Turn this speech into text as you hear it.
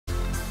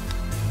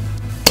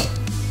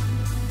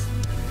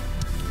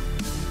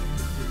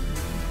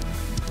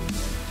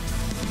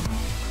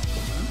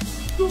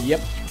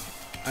Yep,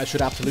 I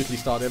should absolutely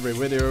start every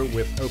video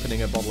with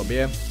opening a bottle of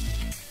beer.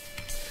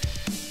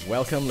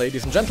 Welcome,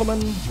 ladies and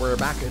gentlemen, we're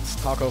back.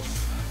 It's Taco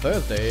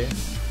Thursday.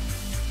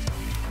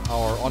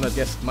 Our honored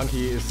guest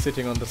Monkey is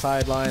sitting on the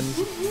sidelines.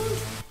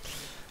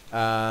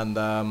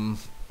 And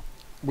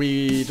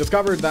we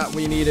discovered that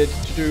we needed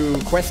to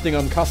do questing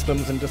on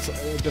customs and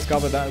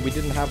discovered that we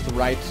didn't have the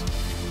right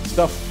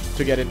stuff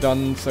to get it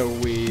done, so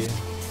we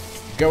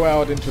go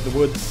out into the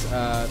woods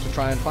to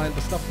try and find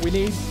the stuff we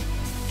need.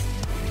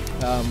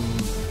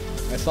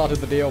 I started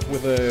the day off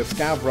with a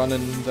scav run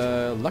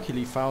and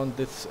luckily found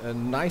this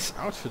nice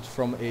outfit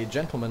from a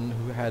gentleman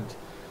who had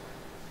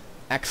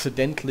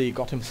accidentally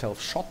got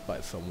himself shot by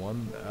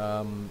someone.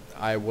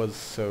 I was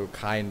so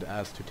kind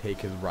as to take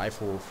his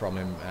rifle from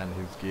him and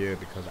his gear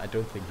because I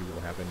don't think he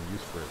will have any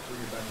use for it.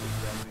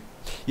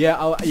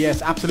 Yeah,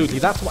 yes, absolutely.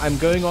 That's what I'm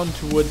going on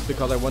towards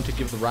because I want to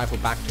give the rifle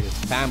back to his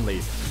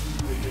family.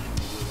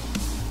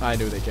 I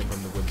knew they came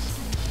from the woods.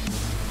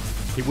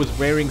 He was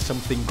wearing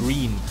something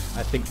green.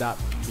 I think that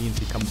means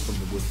he comes from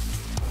the woods.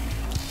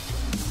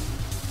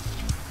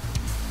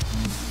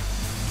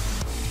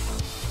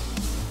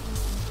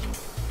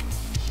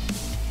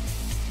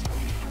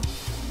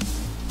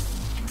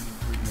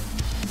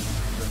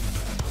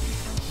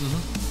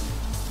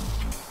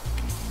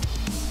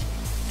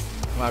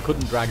 Well, I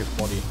couldn't drag his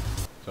body,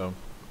 so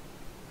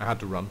I had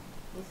to run.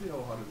 Let's see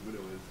how hot his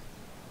widow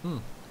is.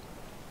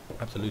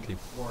 Absolutely.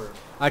 Or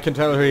I can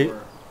tell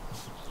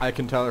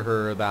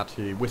her that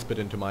he whispered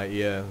into my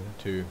ear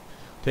to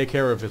take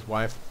care of his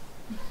wife.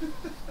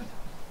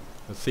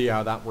 Let's see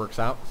how that works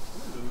out.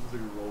 this is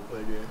like a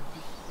roleplay game.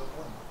 So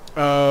fun.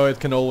 Oh, it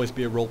can always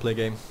be a roleplay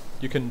game.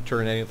 You can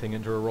turn anything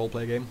into a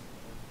roleplay game.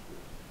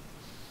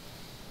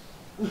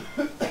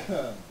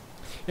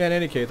 Yeah, in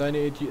any case, I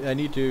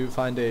need to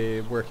find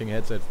a working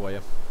headset for you.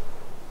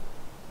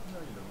 No,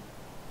 you don't.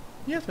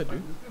 Yes, I do.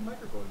 Just get a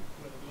microphone.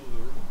 Put it in the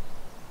middle of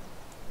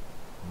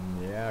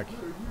the room. Yeah. Okay.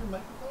 Are you a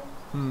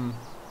microphone?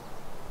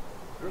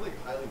 They're like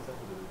highly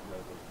sensitive if you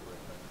guys look at the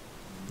right time.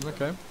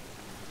 Okay.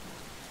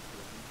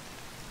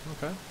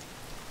 Okay.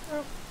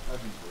 Yeah.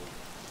 I've been told.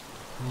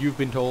 You've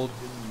been told. In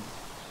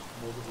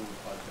multiple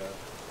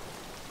podcasts.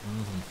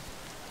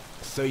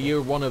 So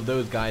you're one of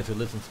those guys who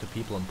listens to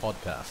people on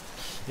podcasts.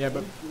 Yeah,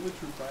 but Only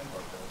true crime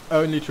podcasts.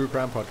 only true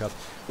crime podcasts.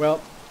 Well,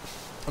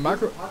 a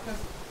There's a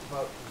podcast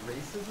about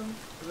racism.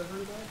 Have you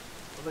heard of that?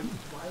 I was like,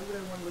 why would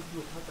I want to listen to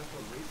a podcast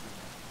about racism?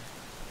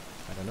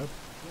 I don't know.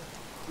 Yeah,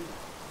 dude.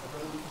 I'd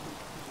rather listen to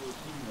people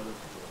shooting other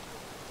people.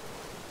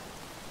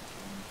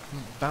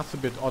 That's a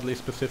bit oddly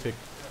specific.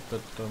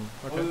 But okay.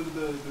 Oh,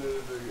 the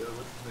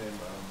what's his name?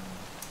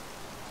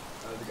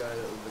 The guy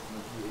that was like in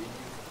the 80s,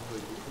 who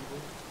like ate people.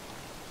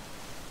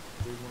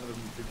 He was one of the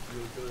big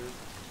serial killers.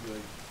 He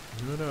like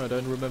No, I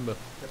don't remember.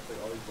 kept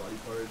like all these body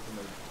parts and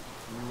like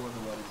ruined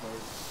the body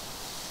parts.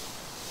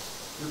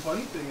 The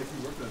funny thing is he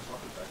worked in a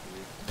chocolate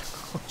factory.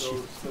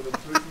 So the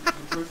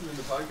person in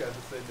the podcast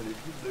is saying that if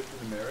you lived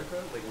in America,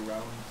 like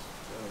around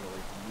I don't know,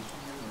 like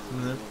Michigan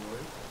or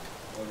Illinois,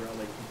 or around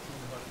like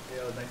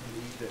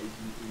 1980 to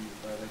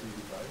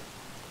 1985,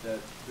 that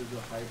there's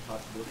a high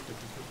possibility that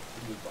you took some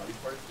of his body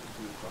parts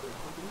into the chocolate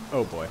company.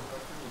 Oh boy.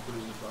 And put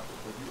it in the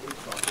chocolate. So if you ate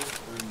chocolate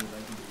during the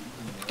 1980s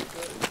in America,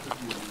 it could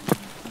be a really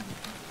easy.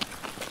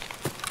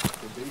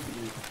 So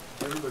basically,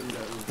 everybody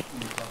that was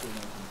eating chocolate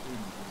in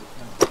 1980s was a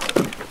kind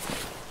of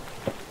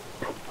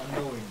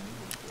unknowingly.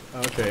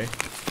 Okay.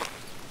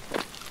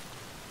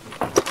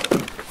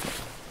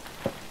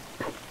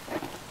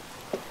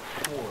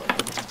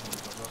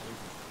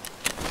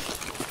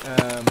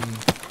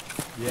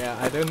 Yeah,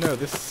 I don't know.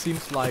 This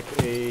seems like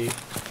a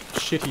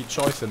shitty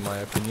choice in my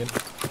opinion.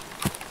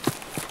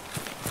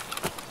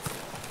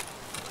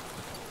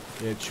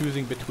 Yeah,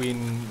 choosing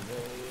between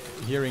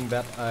hearing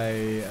that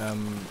I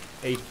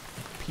ate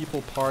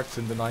people parts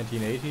in the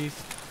 1980s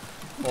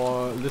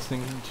or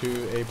listening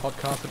to a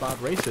podcast about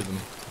racism.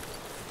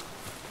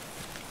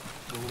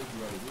 Well, what would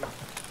you rather do?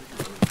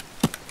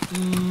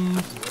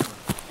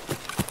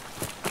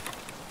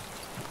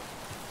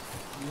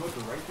 You know what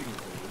the right thing to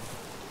say is?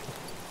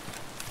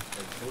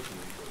 Like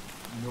socially, but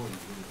you know what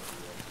you're doing.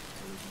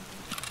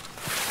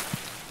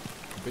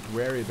 A bit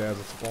wary, there's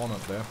a spawn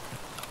up there.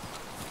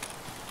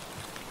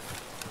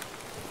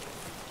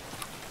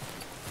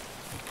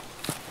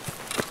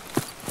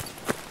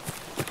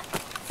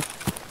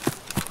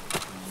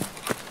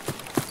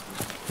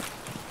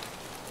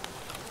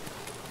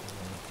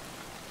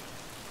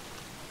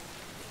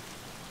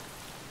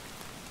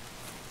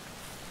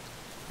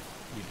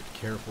 Be a bit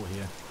careful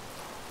here.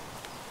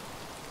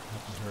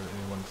 Haven't heard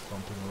anyone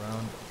stomping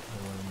around.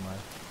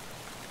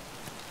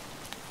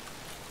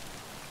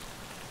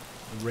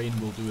 The rain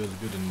will do as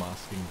good in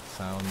masking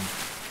sound.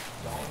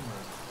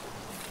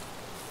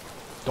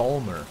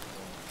 Dalmer.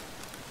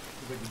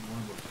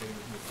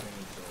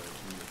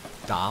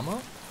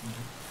 Dahmer?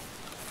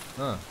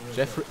 Ah,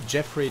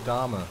 Jeffrey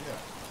Dahmer.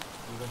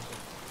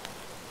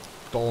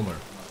 Dalmer.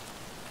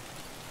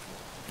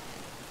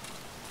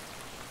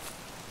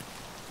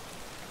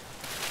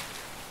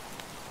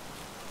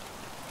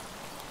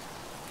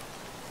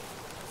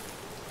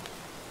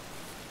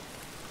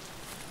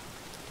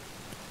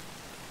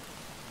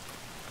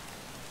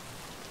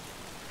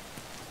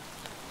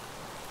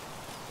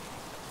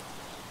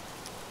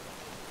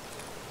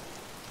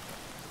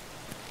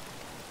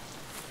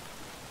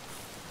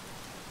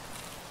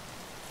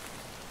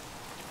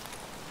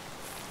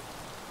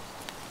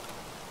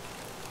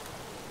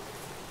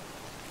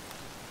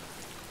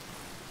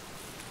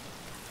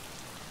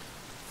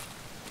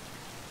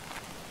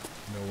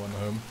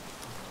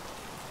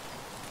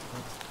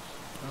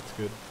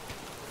 That's good.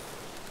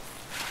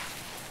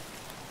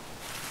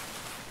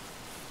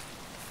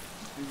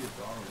 Speaking of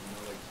Darwin, you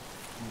know, like,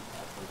 he was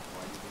asked, like,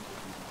 why do you think that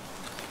he's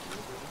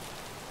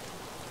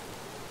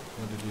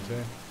What did you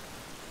say?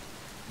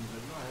 He's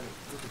like, no, I had a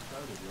perfect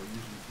childhood. You know,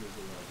 usually kids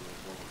don't have really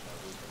normal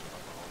childhood, like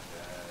alcohol,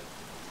 dad,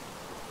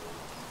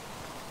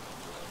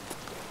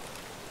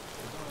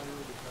 like, no, I had a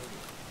really good childhood.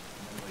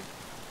 And then, like,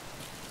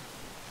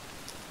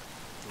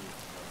 his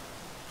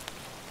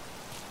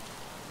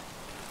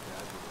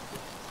dad was a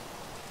cook after he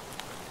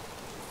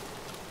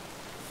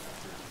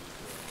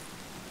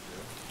was in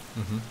jail.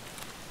 Mm-hmm. And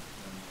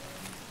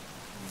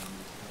he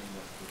was saying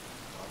that the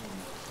problem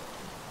was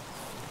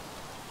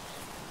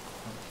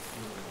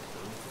feel like a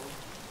fairy tale,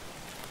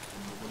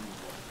 and nobody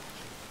was watching.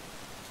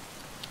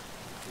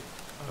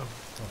 Oh,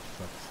 for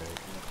fuck's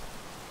sake. Yeah.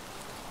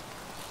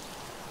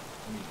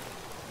 I mean,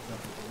 it's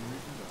not the only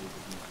reason, but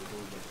there's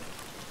always like a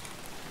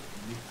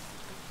mix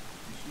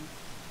of issues.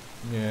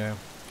 Yeah.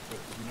 But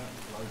if you're not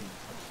allowed to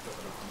touch the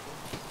other people,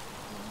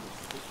 then you're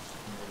switched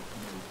in order to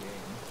play a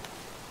game.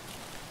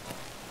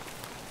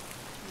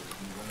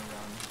 You run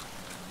around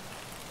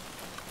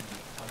and you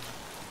touch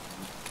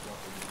and you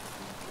drop against the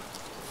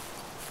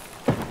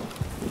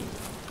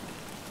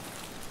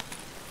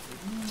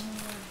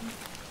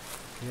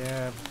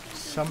Yeah,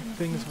 some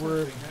things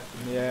were...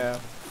 Yeah.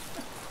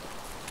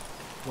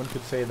 One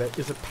could say there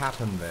is a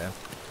pattern there. I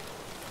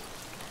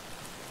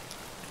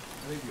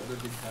think the other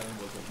big pattern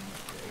was that he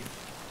was gay.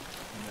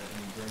 And that, I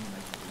mean, during the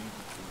 1980s,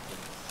 it was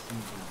like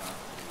simply not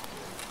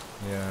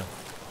gay. Yeah.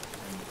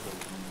 And so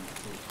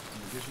in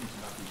addition to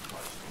not being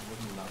touched, he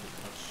wasn't allowed to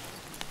touch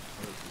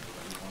other people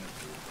that he wanted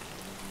to.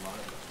 There was a lot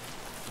of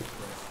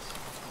suppressed.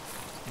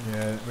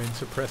 Yeah, I mean,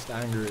 suppressed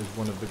anger is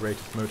one of the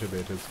greatest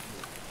motivators.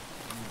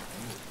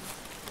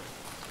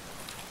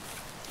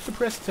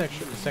 Suppressed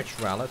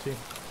sexuality.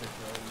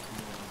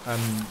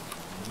 And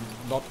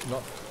not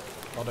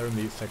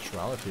only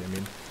sexuality. I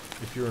mean,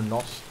 if you're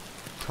not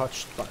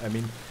touched by... I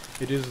mean,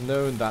 it is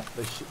known that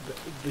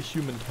the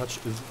human touch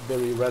is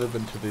very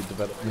relevant to the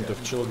development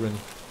of children.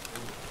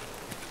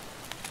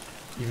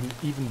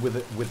 Even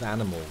with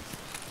animals.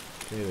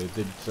 Okay, they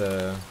did...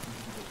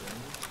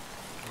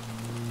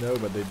 no,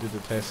 but they did a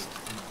test.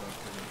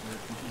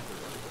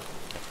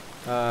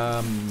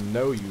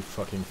 No, you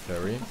fucking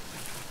furry.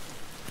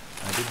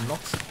 I did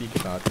not speak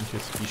about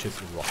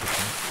interspecies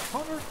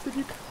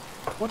erotica.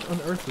 What on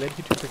earth led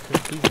you to the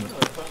conclusion? No,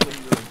 I thought that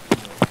you were like,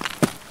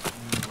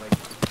 you like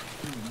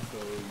humans, so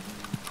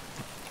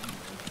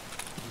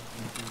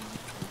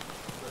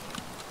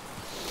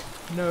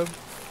No.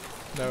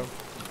 No.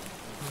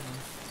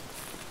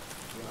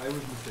 Well, I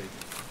was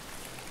mistaken.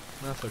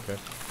 That's okay.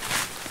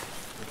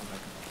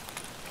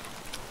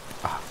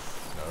 Ah,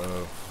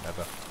 no,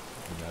 never.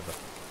 Never.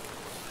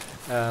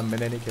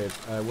 In any case,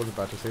 I was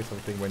about to say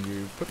something when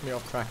you put me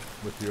off track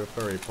with your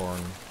furry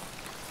porn.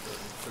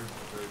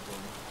 Furry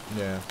porn.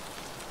 Yeah.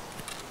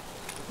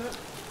 It's not,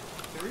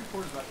 furry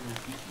porn is not in your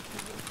species,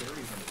 because a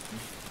furry is not a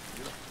species.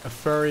 A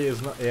furry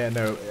is not... Yeah,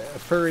 no. A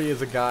furry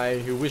is a guy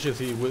who wishes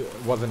he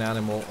was an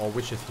animal, or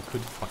wishes he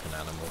could fuck an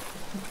animal.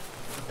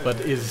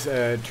 But is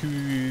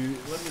too...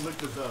 Let me look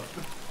this up.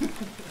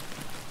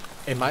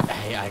 It might...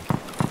 Hey,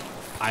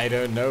 I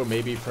don't know.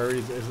 Maybe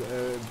furries is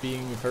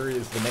being furry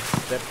is the next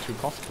step to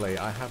cosplay.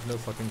 I have no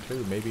fucking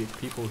clue. Maybe it's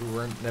people who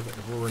were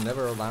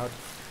never allowed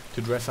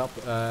to dress up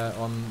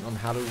on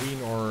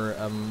Halloween or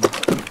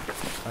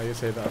how you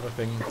say the other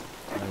thing.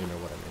 You know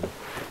what I mean.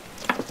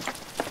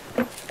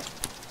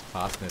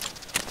 Fastnet.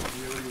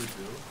 You know what he would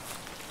do?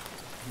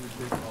 He would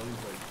take all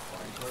these like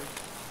body parts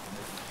and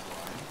make them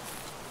slime,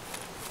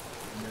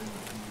 and then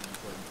he would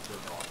just like jerk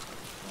off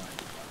like slime.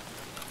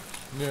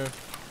 Yeah.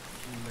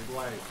 And like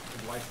why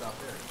stop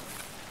there?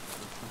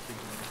 Let's just take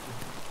the next thing.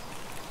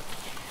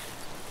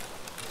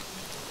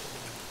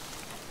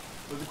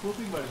 But the cool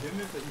thing about him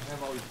is that you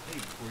have all these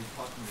tapes where he's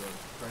talking about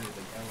trying to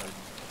like analyze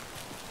himself.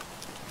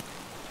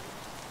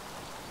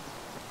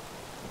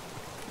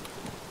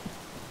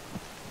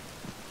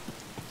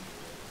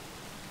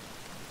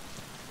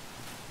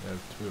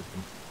 There's two of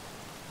them.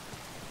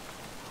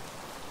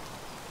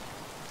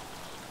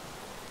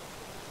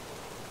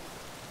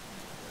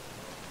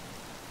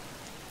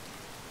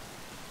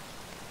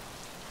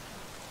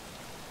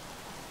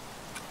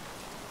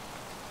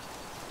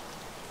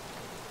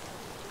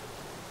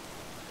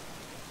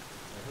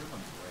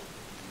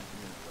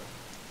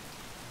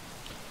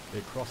 They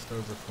crossed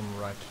over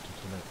from right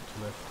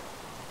to left.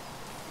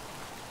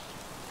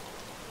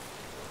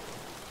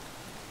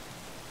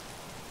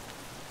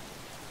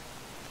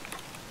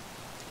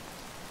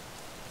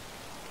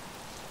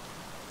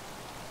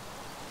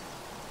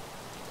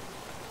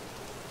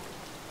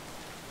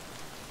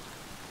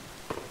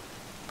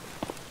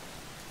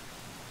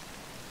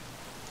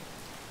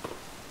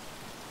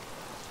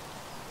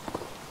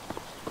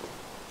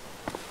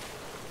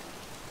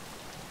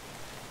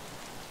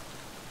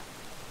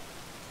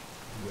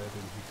 Where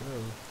did he go?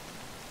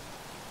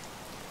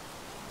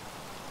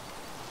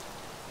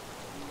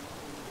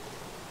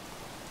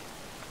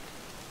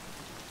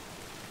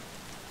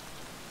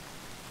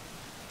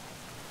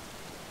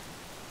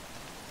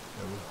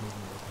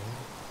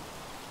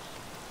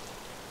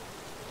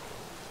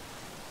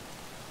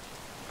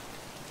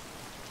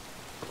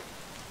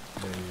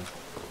 There he is.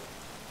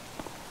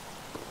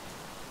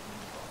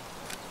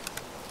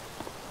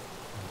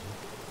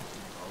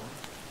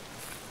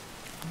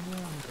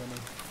 Yeah,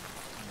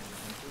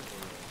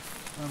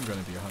 I'm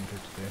gonna be a hunter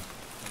today.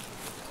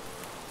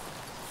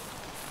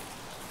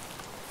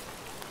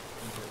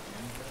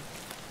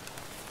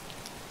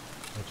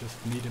 I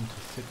just need him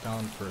to sit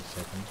down for a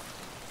second.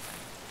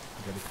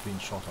 Get a clean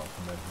shot off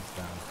and then he's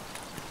down.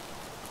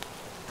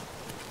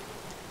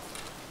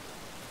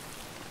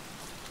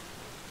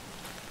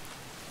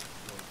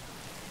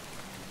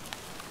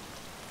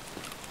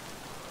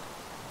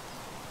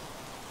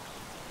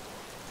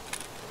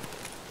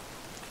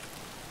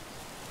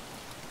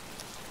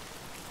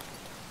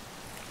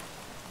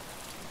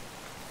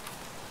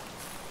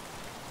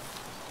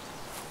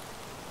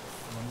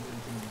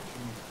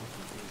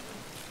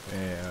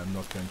 Yeah, I'm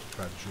not going to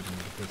try to shoot him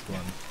with this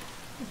one.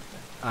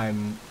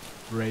 I'm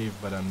brave,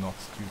 but I'm not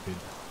stupid.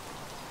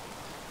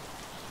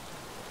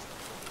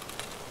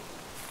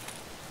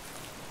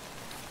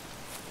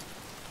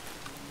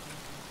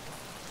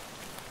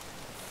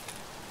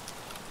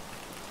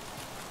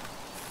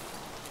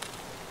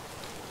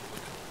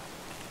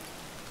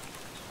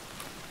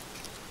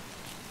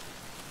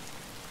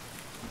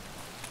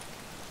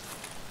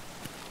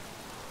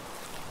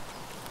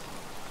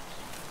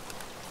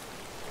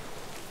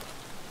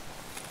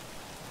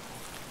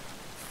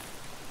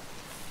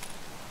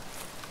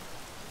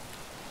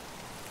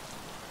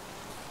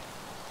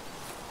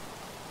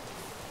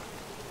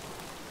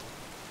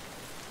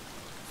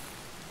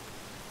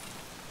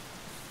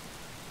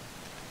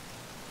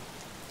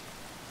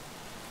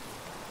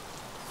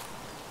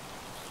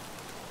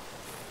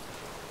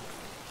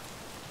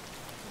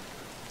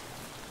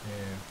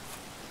 Yeah.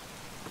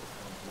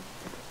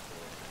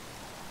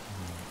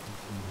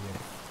 He's in here.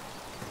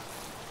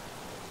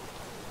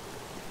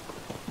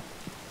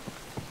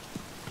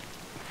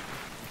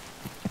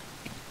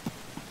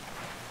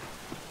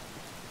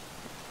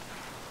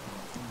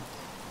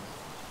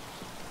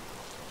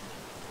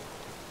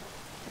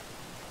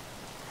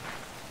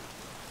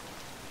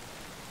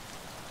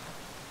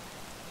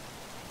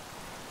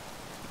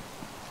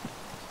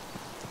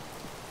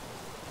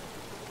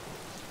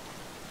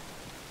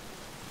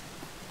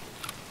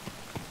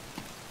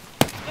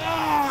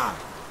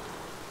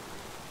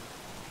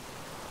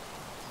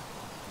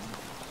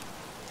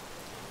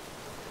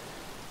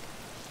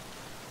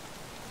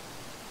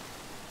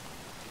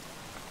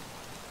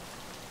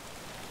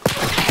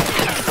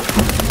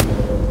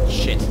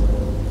 Shit.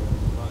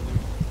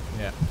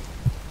 Yeah.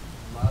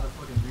 A lot of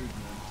fucking dudes,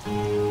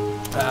 man.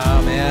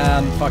 Ah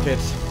man, fuck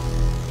it.